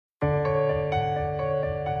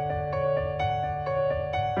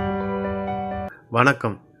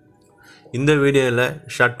வணக்கம். இந்த வீடியோவில்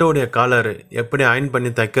ஷர்ட்டோடைய காலர் எப்படி அயன் பண்ணி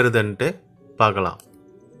தைக்கிறதுன்ட்டு பார்க்கலாம்.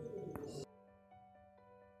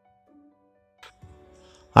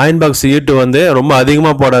 அயன் பாக்ஸ் ஹீட்டு வந்து ரொம்ப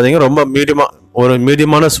அதிகமாக போடாதீங்க. ரொம்ப ஒரு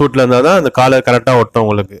மீடியமான சூட்டில் இருந்தால் தான் அந்த காலர் கரெக்டாக ஒட்டும்.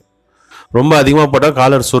 உங்களுக்கு ரொம்ப அதிகமாக போட்டால்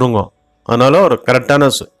காலர் சுருங்கும். அதனால ஒரு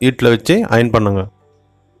கரெக்டான ஹீட்டில் வச்சு அயன் பண்ணுங்க.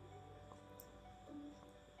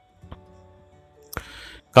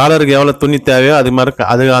 காலருக்கு எவ்வளோ துணி தேவையோ அது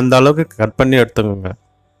மாதிரி அந்த அளவுக்கு கட் பண்ணி எடுத்துக்கோங்க.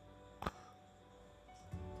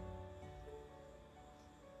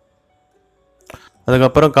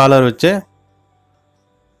 அதுக்கப்புறம் காலர் வச்சு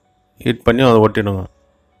ஹீட் பண்ணி அதை ஒட்டிடுங்க.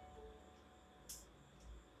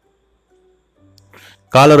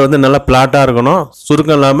 காலர் வந்து நல்லா பிளாட்டாக இருக்கணும்,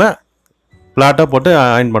 சுருக்கம் இல்லாமல் பிளாட்டாக போட்டு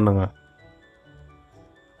அயன் பண்ணுங்க.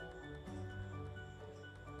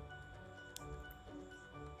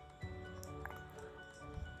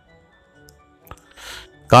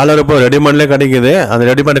 காலர் இப்போ ரெடிமேட்லேயே கிடைக்குது. அந்த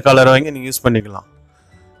ரெடிமேட் காலர் வாங்கி நீங்கள் யூஸ் பண்ணிக்கலாம்.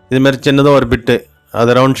 இதுமாரி சின்னதாக ஒரு பிட்டு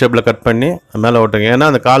அதை ரவுண்ட் ஷேப்பில் கட் பண்ணி மேலே ஓட்டுங்க. ஏன்னா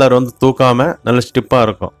அந்த காலர் வந்து தூக்காமல் நல்ல ஸ்டிப்பாக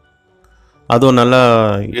இருக்கும். அதுவும் நல்லா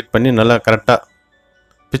ஹீட் பண்ணி நல்லா கரெக்டாக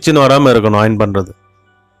பிச்சுன்னு வராமல் இருக்கணும் அயன் பண்ணுறது.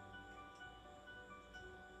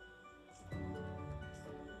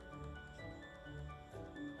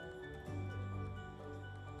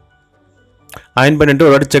 அயன் பண்ணிவிட்டு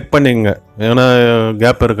ஒரு வாட்டி செக் பண்ணிக்கங்க, ஏன்னா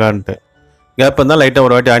கேப் இருக்கான்ட்டு. கேப் இருந்தால் லைட்டாக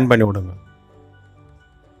ஒரு வாட்டி அயன் பண்ணி விடுங்க.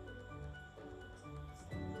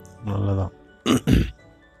 நல்லதான்.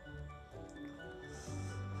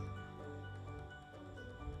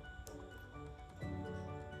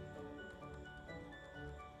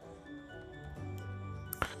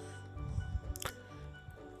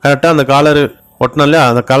 கரெக்டாக அந்த காலர் ஒட்டினாலே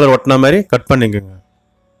அந்த காலர் ஒட்டின மாதிரி கட் பண்ணிக்கோங்க.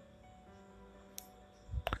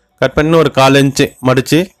 கட் பண்ணி ஒரு 1/4 இன்ச்சு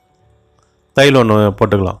மடித்து தையல் ஒன்று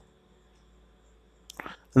போட்டுக்கலாம்.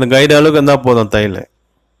 அந்த கைடு அளவுக்கு இருந்தால் போதும் தையல்.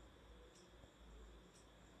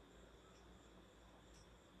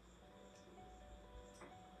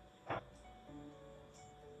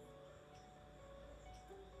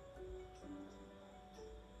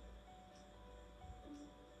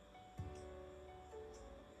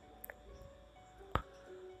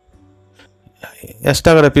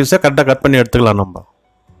 எக்ஸ்ட்ரா இருக்கிற பீஸை கரெக்டாக கட் பண்ணி எடுத்துக்கலாம். நம்ம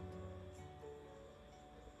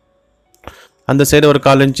அந்த சைடு ஒரு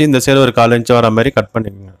 1/4 இன்ச்சு, இந்த சைடு ஒரு 1/4 இன்ச்சு வர மாதிரி கட்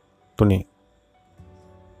பண்ணிக்கோங்க துணி.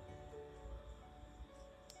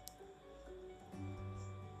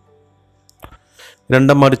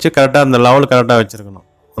 ரெண்டும் மடித்து கரெக்டாக அந்த லெவல் கரெக்டாக வச்சுருக்கணும்.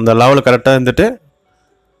 அந்த லெவல் கரெக்டாக இருந்துட்டு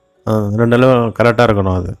 2 லெவல் கரெக்டாக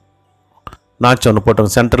இருக்கணும். அது நாச்சு ஒன்று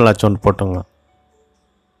போட்டுங்க, சென்ட்ரல் நாச்சு ஒன்று போட்டுங்க.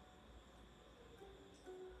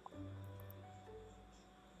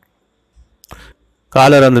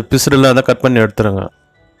 காலர் அந்த பிசுறில் அதை கட் பண்ணி எடுத்துருங்க.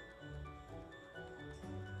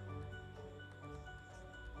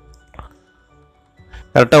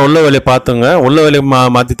 கரெக்டாக உள்ள வேலையை பார்த்துங்க. உள்ள வேலையை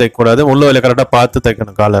மாற்றி தைக்கக்கூடாது. உள்ள வேலையை கரெக்டாக பார்த்து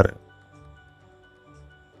தைக்கணும் காலர்.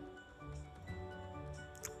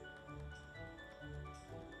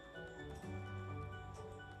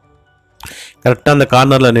 கரெக்டாக அந்த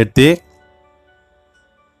கார்னரில் நிறுத்தி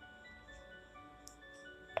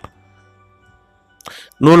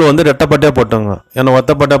நூல் வந்து ரெட்டைப்பட்டையாக போட்டுங்க. ஏன்னா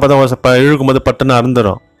ஒத்தப்பட்டையாக பார்த்தா இழுக்கும் போது பட்டுன்னு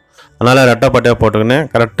அறுந்துடும். அதனால் ரெட்டைப்பட்டையாக போட்டுக்கின்னு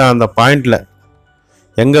கரெக்டாக அந்த பாயிண்டில்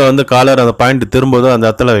எங்கே வந்து காலர் அந்த பாயிண்ட் திரும்புதோ அந்த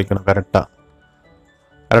இடத்துல வைக்கணும்.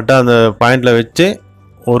 கரெக்டாக அந்த பாயிண்டில் வச்சு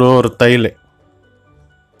ஒரு தையல்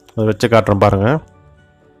அதை வச்சு காட்டுறேன் பாருங்கள்.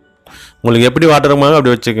 உங்களுக்கு எப்படி வாட்டுறமாங்க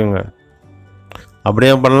அப்படி வச்சுக்கோங்க.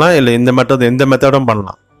 அப்படியே பண்ணலாம், இல்லை எந்த மெத்தடும்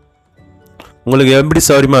பண்ணலாம். உங்களுக்கு எப்படி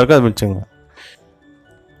சௌரியமாக இருக்கோ அதை வச்சுங்க.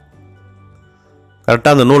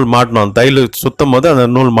 கரெக்டாக அந்த நூல் மாட்டணும். தையல் சுற்றும் போது அந்த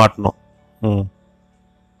நூல் மாட்டணும்.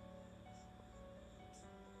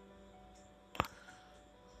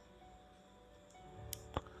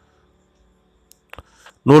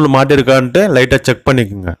 நூல் மாட்டிருக்கான்ட்டு லைட்டாக செக்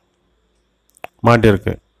பண்ணிக்கோங்க.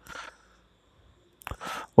 மாட்டிருக்கு.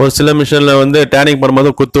 ஒரு சில மிஷினில் வந்து டேனிங்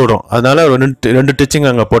பண்ணும்போது குத்து விடும். அதனால ஒரு 2 டிச்சிங்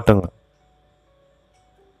அங்கே போட்டுங்க.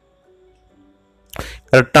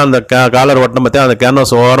 கரெக்டாக அந்த காலர் ஒட்டணும் பார்த்தா அந்த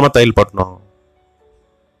கேன்வாஸ் ஓரமாக தையல் போட்டணும்.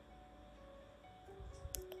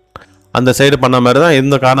 அந்த சைடு பண்ண மாதிரி தான்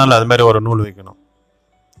இந்த கார்னரில் அது மாதிரி ஒரு நூல் வைக்கணும்.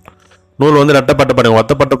 நூல் வந்து ரெட்டைப்பட்டை பண்ணுங்க.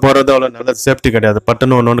 ஒத்தப்பட்டை போடுறது அவ்வளோ நல்ல சேஃப்டி கிடையாது.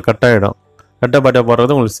 பட்டுன்னு ஒன்று கட் ஆகிடும். ரெட்டைப்பட்டை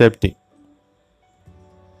போடுறது உங்களுக்கு சேஃப்டி.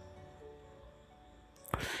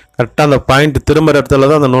 கரெக்டாக அந்த பாயிண்ட் திரும்புகிற இடத்துல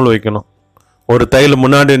தான் அந்த நூல் வைக்கணும். ஒரு தையல்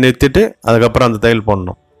முன்னாடி நிறுத்திட்டு அதுக்கப்புறம் அந்த தையல்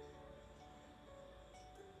போடணும்.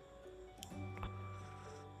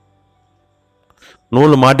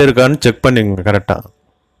 நூல் மாட்டிருக்கான்னு செக் பண்ணிக்கோங்க கரெக்டாக.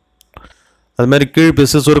 அது மாதிரி கீழ்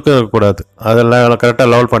பீஸு சுருக்கம் இருக்கக்கூடாது. அதெல்லாம் கரெக்டாக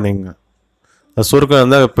லெவல் பண்ணிக்கங்க. அது சுருக்கம்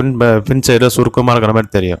இருந்தால் பின் சைடில் சுருக்கமாக இருக்கிற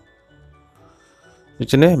மாதிரி தெரியும்.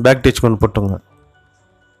 வச்சுன்னு பேக் டிச் கொண்டு போட்டுங்க.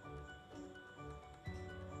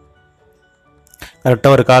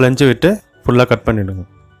 கரெக்டாக ஒரு 1/4 இன்ச்சு விட்டு ஃபுல்லாக கட் பண்ணிவிடுங்க.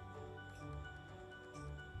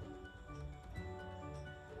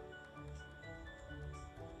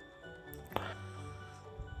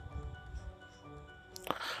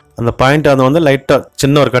 அந்த பாயிண்ட் அதை வந்து லைட்டாக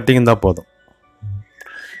சின்ன ஒரு கட்டிங் தான் போதும்.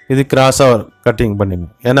 இது கிராஸாக ஒரு கட்டிங் பண்ணிங்க.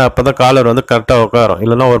 ஏன்னா அப்போ தான் காலர் வந்து கரெக்டாக உட்காரும்.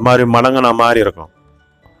 இல்லைன்னா ஒரு மாதிரி மடங்கின மாதிரி இருக்கும்.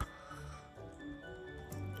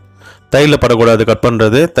 தையலில் படக்கூடாது கட்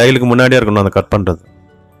பண்ணுறது. தையலுக்கு முன்னாடியே இருக்கணும் அந்த கட் பண்ணுறது.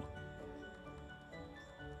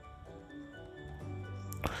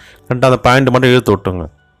 கரெக்டாக அந்த பாயிண்ட் மட்டும் இழுத்து விட்டுங்க.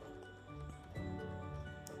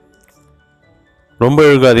 ரொம்ப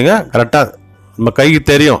இழுக்காதீங்க. கரெக்டாக நம்ம கைக்கு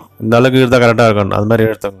தெரியும் இந்த அளவுக்கு இருந்தால் கரெக்டாக இருக்கணும். அது மாதிரி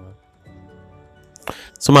எடுத்துங்க.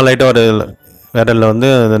 சும்மா லைட்டாக ஒரு விரலில் வந்து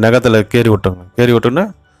அந்த நகத்தில் கீறி விட்டுங்க. கீறி விட்டோன்னா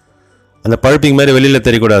அந்த பழுப்பிங் மாதிரி வெளியில்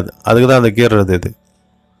தெரியக்கூடாது. அதுக்கு தான் அந்த கீறுறது. இது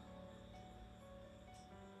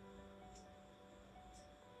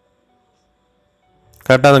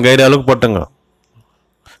கரெக்டாக அந்த கைடு அளவுக்கு போட்டுங்க.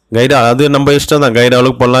 கைடு அது நம்ம இஷ்டம் தான். கைடு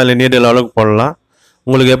அளவுக்கு போடலாம், இல்லை நீடில் அளவுக்கு போடலாம்.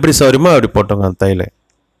 உங்களுக்கு எப்படி சௌரியமோ அப்படி போட்டுங்க அந்த தையலை.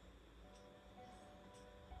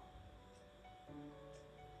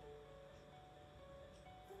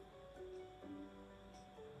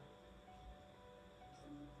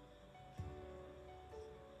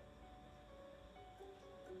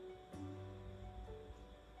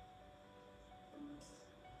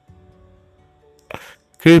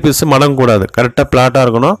 கீழ் பீஸு மடங்கக்கூடாது. கரெக்டாக பிளாட்டாக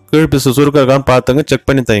இருக்கணும். கீழ் பீஸு சுருக்க இருக்கான்னு பார்த்துங்க. செக்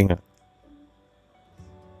பண்ணி தைங்க.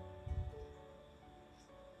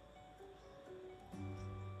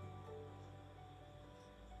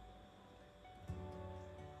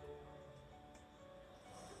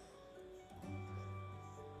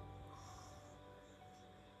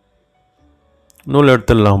 நூல்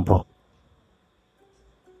எடுத்துடலாம். இப்போ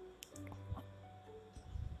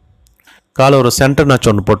காலை ஒரு சென்டர்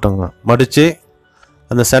நாச்சு ஒன்று போட்டுங்க. மடித்து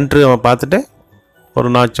அந்த சென்டரு பார்த்துட்டு ஒரு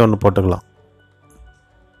நாச்சு ஒன்று போட்டுக்கலாம்.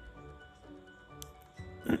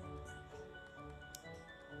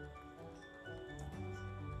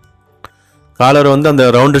 காலர் வந்து அந்த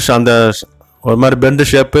ரவுண்டு அந்த ஒரு மாதிரி பெண்டு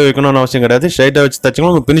ஷேப்பு வைக்கணும்னு அவசியம் கிடையாது. ஸ்ட்ரைட்டாக வச்சு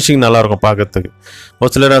தைச்சிங்கன்னா உங்கள் ஃபினிஷிங் நல்லாயிருக்கும் பார்க்கறதுக்கு.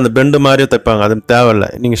 ஒரு சிலர் அந்த பெண்டு மாதிரியே தைப்பாங்க. அது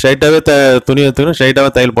தேவையில்லை. நீங்கள் ஸ்ட்ரைட்டாகவே துணி எடுத்துக்கணும்.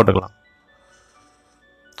 ஸ்ட்ரைட்டாகவே தையல் போட்டுக்கலாம்.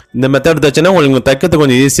 இந்த மெத்தட் தைச்சின்னா உங்களுக்கு தைக்கிறதுக்கு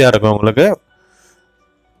கொஞ்சம் ஈஸியாக இருக்கும். உங்களுக்கு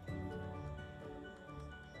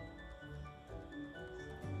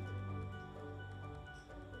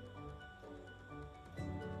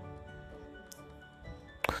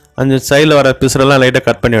அந்த சைடில் வர பிசுரெல்லாம் லைட்டாக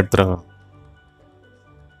கட் பண்ணி எடுத்துருங்க.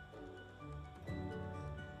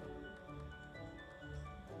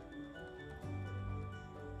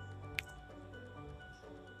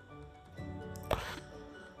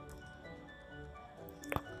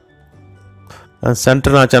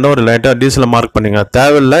 சென்டர் ஆச்சான ஒரு லைட்டாக டீசலில் மார்க் பண்ணிங்க.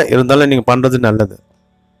 தேவையில்லை, இருந்தாலும் நீங்கள் பண்ணுறது நல்லது.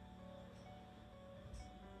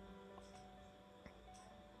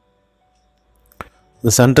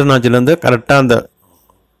 இந்த சென்டர் நாச்சிலேருந்து கரெக்டாக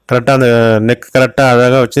அந்த நெக் கரெக்டாக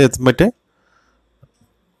அழகாக வச்சு எடுத்து போய்ட்டு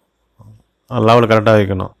லெவல் கரெக்டாக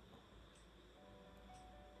வைக்கணும்.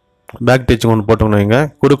 பேக் டிச் ஒன்று போட்டுக்கணும். இங்கே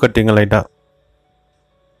குடு கட்டிங்க லைட்டாக.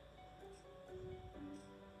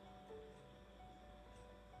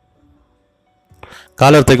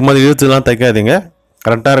 காலர் தைக்கும் போது இழுத்துலாம் தைக்காதீங்க.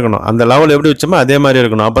 கரெக்டாக இருக்கணும். அந்த லெவல் எப்படி வச்சோமோ அதே மாதிரி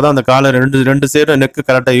இருக்கணும். அப்போ தான் அந்த காலர் ரெண்டு சைடும் நெக்கு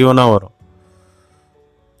கரெக்டாக ஈவனாக வரும்.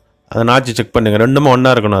 அதை நாச்சு செக் பண்ணுங்க. ரெண்டுமே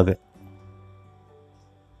ஒன்றா இருக்கணும். அது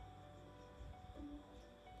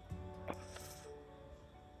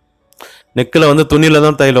நெக்கில் வந்து துணியில்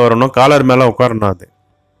தான் தையல் வரணும். காலர் மேலே உட்காரணும். அது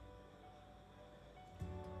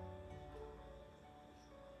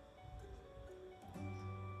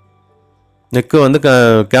நெக்கு வந்து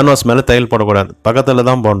கேன்வாஸ் மேலே தையல் போடக்கூடாது. பக்கத்தில்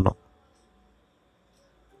தான் போடணும்.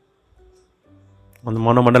 அந்த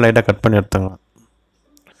மொனை மட்டும் லைட்டாக கட் பண்ணி எடுத்துங்க.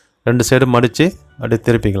 ரெண்டு சைடும் மடித்து அப்படியே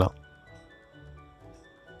திருப்பிக்கலாம்.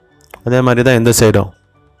 அதே மாதிரி தான் எந்த சைடும்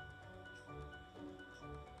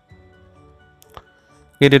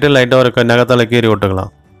கீறிட்டு லைட்டாக ஒரு நகத்தால் கீறி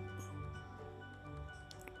விட்டுக்கலாம்.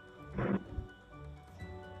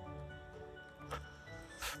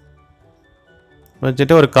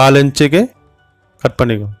 வச்சுட்டு ஒரு 1/4 இன்ச்சுக்கு கட்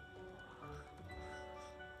பண்ணிக்கோ.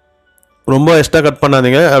 ரொம்ப எக்ஸ்ட்ரா கட்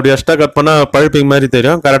பண்ணாதீங்க. அப்படி எக்ஸ்ட்ரா கட் பண்ணால் பழுப்பிங் மாதிரி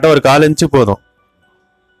தெரியும். கரெக்டாக ஒரு 1/4 இன்ச்சு போதும்.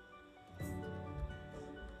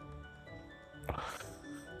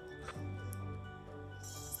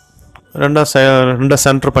 ரெண்டா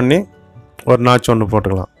சென்டர் பண்ணி ஒரு நாச்சு ஒன்று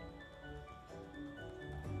போட்டுக்கலாம்.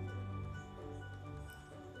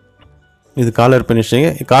 இது காலர் ஃபினிஷிங்.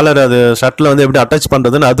 காலர் அது ஷர்ட்டில் வந்து எப்படி அட்டாச்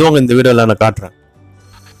பண்ணுறதுன்னு அதுவும் இந்த வீடியோவில் நான் காட்டுறேன்.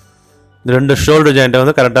 இந்த ரெண்டு ஷோல்டர் ஜாயிண்ட்டை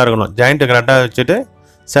வந்து கரெக்டாக இருக்கணும். ஜாயிண்ட்டை கரெக்டாக வச்சுட்டு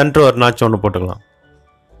சென்டர் ஒரு நாச்சு ஒன்று போட்டுக்கலாம்.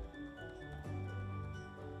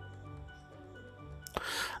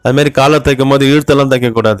 அதுமாரி காலர் தைக்கும் போது இழுத்தெல்லாம்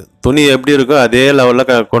தைக்கக்கூடாது. துணி எப்படி இருக்கோ அதே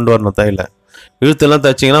லெவலில் கொண்டு வரணும் தையல. இழுத்தெல்லாம்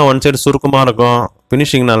தைச்சிங்கன்னா ஒன் சைடு சுருக்கமாக இருக்கும்,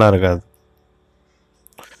 ஃபினிஷிங் நல்லா இருக்காது.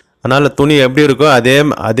 அதனால் துணி எப்படி இருக்கோ அதே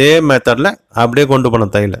அதே மெத்தடில் அப்படியே கொண்டு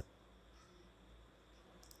போகணும் தையல.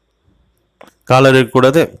 காலர்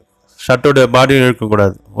இருக்கக்கூடாது, ஷர்ட்டோடைய பாடியும்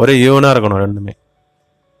இருக்கக்கூடாது, ஒரே ஈவனாக இருக்கணும் ரெண்டுமே.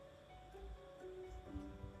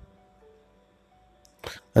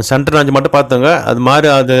 சென்டர் நாச்சு மட்டும் பார்த்துங்க, அது மாதிரி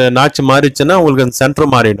அது நாச்சு மாறிச்சுன்னா உங்களுக்கு அந்த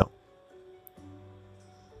சென்டர் மாறிடும்.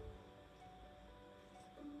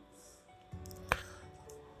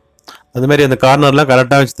 அதுமாரி அந்த கார்னர்லாம்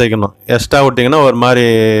கரெக்டாக வச்சு தைக்கணும். எக்ஸ்ட்ரா விட்டிங்கன்னா ஒரு மாதிரி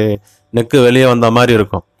நெக்கு வெளியே வந்த மாதிரி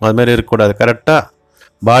இருக்கும். அதுமாரி இருக்கக்கூடாது. கரெக்டாக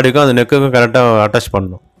பாடிக்கும் அந்த நெக்குக்கும் கரெக்டாக அட்டாச்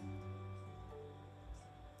பண்ணணும்.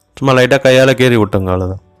 சும்மா லைட்டாக கையால் கீறி விட்டுங்க,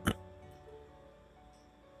 அவ்வளோதான்.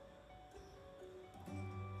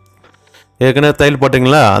 ஏற்கனவே தையல்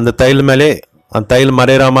போட்டிங்களா, அந்த தையல் மேலே அந்த தையல்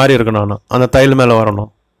மறையிற மாதிரி இருக்கணும், அந்த தையல் மேலே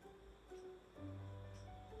வரணும்.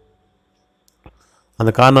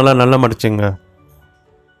 அந்த கார்னர்லாம் நல்லா மடிச்சுங்க.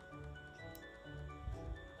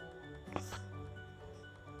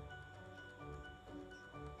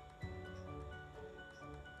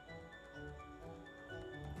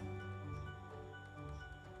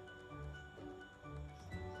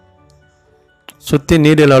 சுற்றி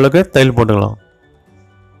நீடியல் அளவுக்கு தையல் போட்டுக்கலாம்.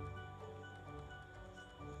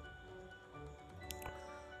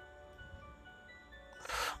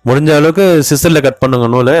 முடிஞ்ச அளவுக்கு சிசரில் கட் பண்ணுங்க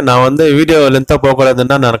நூல். நான் வந்து வீடியோ லென்த்தாக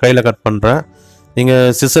போகக்கூடாதுன்னா நான் கையில் கட் பண்ணுறேன்.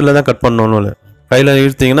 நீங்கள் சிசரில் தான் கட் பண்ணணும் நூல். கையில்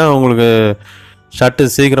இழுத்தீங்கன்னா உங்களுக்கு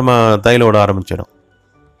ஷர்ட்டு சீக்கிரமாக தையல் விட ஆரம்பிச்சிடும்.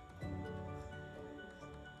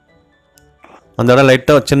 அந்த இடம்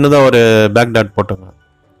லைட்டாக சின்னதாக ஒரு பேக் டாட் போட்டுங்க.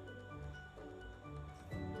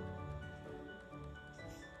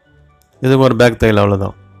 இதுக்கு ஒரு பேக் தையல்,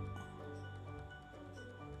 அவ்வளோதான்.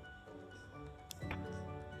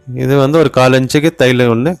 இது வந்து ஒரு 1/4 இன்ச்சுக்கு தையல்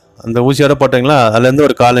ஒன்று, அந்த ஊசியோட போட்டிங்களா அதுலேருந்து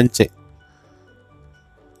ஒரு 1/4 இன்ச்சு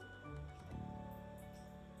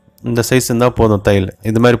இந்த சைஸ் இருந்தால் போதும் தையல்.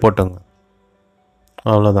 இது மாதிரி போட்டுங்க,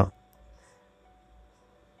 அவ்வளோதான்.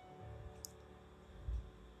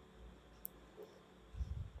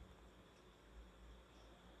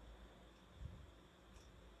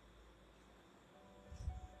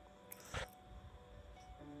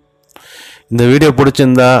 இந்த வீடியோ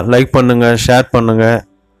பிடிச்சிருந்தா லைக் பண்ணுங்கள், ஷேர் பண்ணுங்கள்,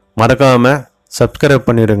 மறக்காமல் சப்ஸ்கிரைப்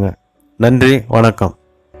பண்ணிடுங்க. நன்றி, வணக்கம்.